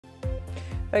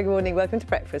Very good morning. Welcome to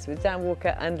Breakfast with Dan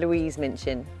Walker and Louise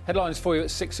Minchin. Headlines for you at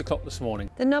 6 o'clock this morning.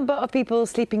 The number of people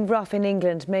sleeping rough in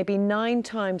England may be 9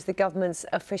 times the government's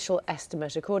official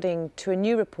estimate, according to a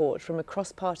new report from a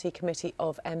cross-party committee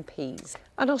of MPs.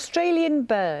 An Australian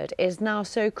bird is now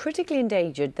so critically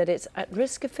endangered that it's at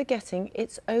risk of forgetting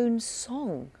its own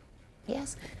song.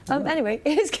 Yes. Anyway,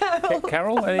 here's Carol.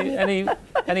 Carol, any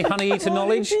honey-eater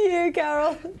knowledge? To you,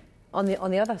 Carol. On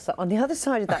the other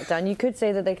side of that, Dan, you could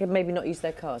say that they could maybe not use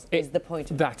their cars. Is the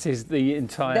point of that is the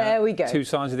entire there we go. 2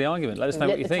 sides of the argument. Let us know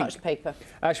what you think. Touch paper.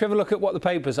 Shall we have a look at what the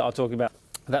papers are talking about?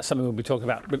 That's something we'll be talking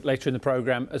about later in the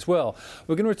programme as well.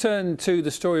 We're going to return to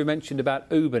the story we mentioned about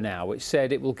Uber now, which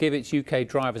said it will give its UK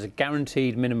drivers a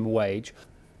guaranteed minimum wage.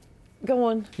 Go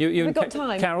on. We've got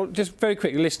time. Carol, just very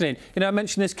quickly, listen in. You know, I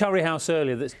mentioned this curry house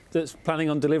earlier that's planning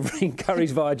on delivering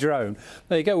curries via drone.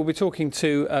 There you go. We'll be talking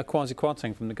to Kwasi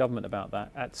Kwarteng from the government about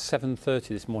that at 7:30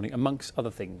 this morning, amongst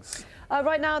other things.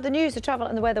 Right now, the news, the travel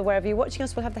and the weather, wherever you're watching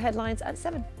us, we'll have the headlines at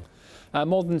 7.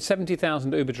 More than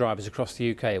 70,000 Uber drivers across the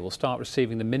UK will start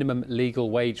receiving the minimum legal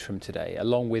wage from today,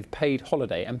 along with paid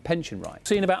holiday and pension rights.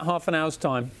 See you in about half an hour's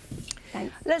time.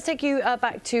 Thanks. Let's take you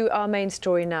back to our main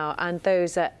story now, and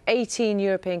those 18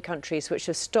 European countries which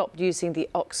have stopped using the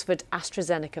Oxford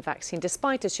AstraZeneca vaccine,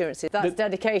 despite assurances. That's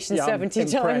dedication 70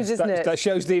 times, isn't it? That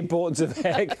shows the importance of the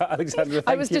haircut, Alexandra.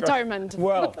 I was determined.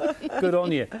 Well, good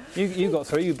on you. You got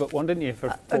through. You booked one, didn't you, for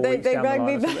 4 weeks They down the rang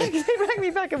line me back. They rang me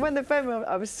back, and when the phone went,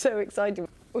 I was so excited.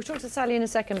 We'll talk to Sally in a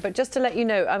second, but just to let you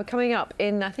know, coming up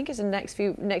in, I think it's in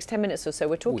the next 10 minutes or so,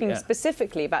 we're talking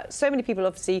specifically about so many people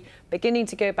obviously beginning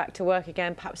to go back to work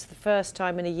again, perhaps for the first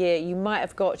time in a year. You might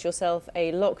have got yourself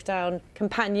a lockdown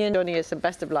companion. Johnny is some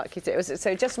best of luck.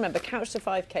 So just remember, couch to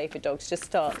 5k for dogs. Just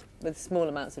start with small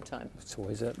amounts of time. It's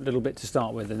always a little bit to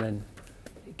start with, and then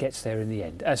it gets there in the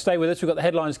end. Stay with us. We've got the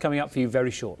headlines coming up for you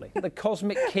very shortly. The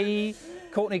Cosmic Key.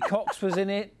 Courtney Cox was in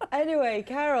it. Anyway,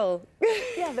 Carol.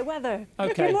 Yeah, the weather.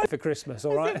 OK, for Christmas,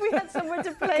 all right? As if we had someone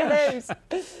to play those.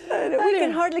 We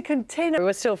can hardly contain it.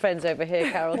 We're still friends over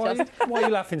here, Carol. Why are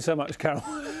you laughing so much, Carol?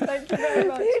 Thank you very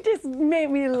much. You just made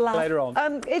me laugh. Later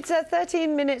on. It's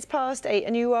 13 minutes past 8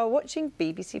 and you are watching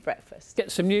BBC Breakfast.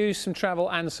 Get some news, some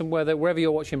travel and some weather wherever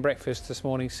you're watching Breakfast this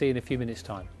morning. See you in a few minutes'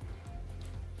 time.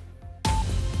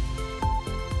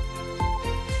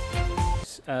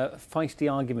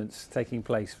 Feisty arguments taking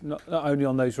place, not only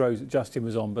on those roads that Justin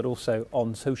was on, but also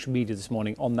on social media this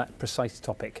morning on that precise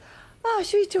topic.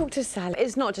 Should we talk to Sally?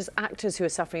 It's not just actors who are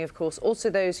suffering, of course, also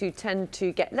those who tend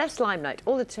to get less limelight.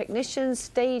 All the technicians,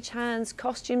 stagehands,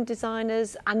 costume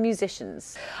designers and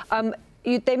musicians.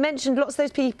 They mentioned lots of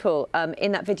those people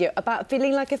in that video about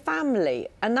feeling like a family,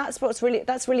 and that's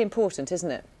really important,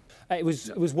 isn't it? It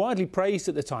was widely praised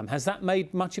at the time. Has that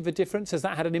made much of a difference? Has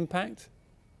that had an impact?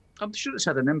 I'm sure it's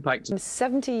had an impact.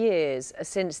 70 years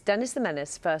since Dennis the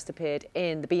Menace first appeared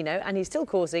in the Beano, and he's still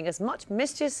causing as much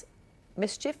mischief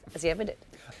as he ever did.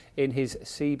 In his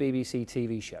CBBC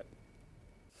TV show.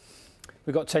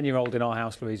 We've got a 10-year-old in our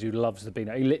house, Louise, who loves the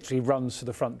Beano. He literally runs to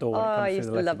the front door when it comes I used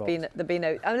through to the love the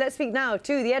Beano. Let's speak now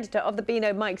to the editor of the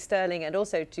Beano, Mike Sterling, and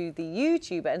also to the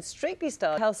YouTuber and Strictly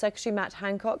Star Health Secretary Matt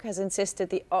Hancock has insisted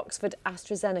the Oxford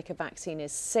AstraZeneca vaccine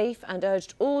is safe and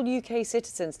urged all UK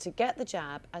citizens to get the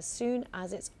jab as soon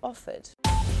as it's offered.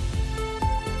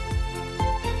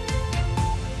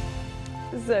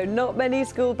 So, not many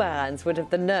school bands would have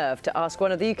the nerve to ask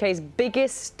one of the UK's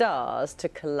biggest stars to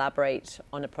collaborate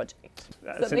on a project.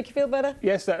 Does that make you feel better?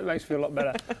 Yes, that makes me feel a lot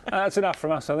better. That's enough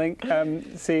from us, I think.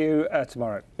 See you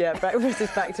tomorrow. Yeah, Breakfast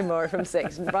is back tomorrow from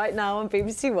 6. Right now on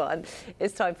BBC One,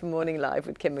 it's time for Morning Live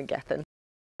with Kim and Gethin.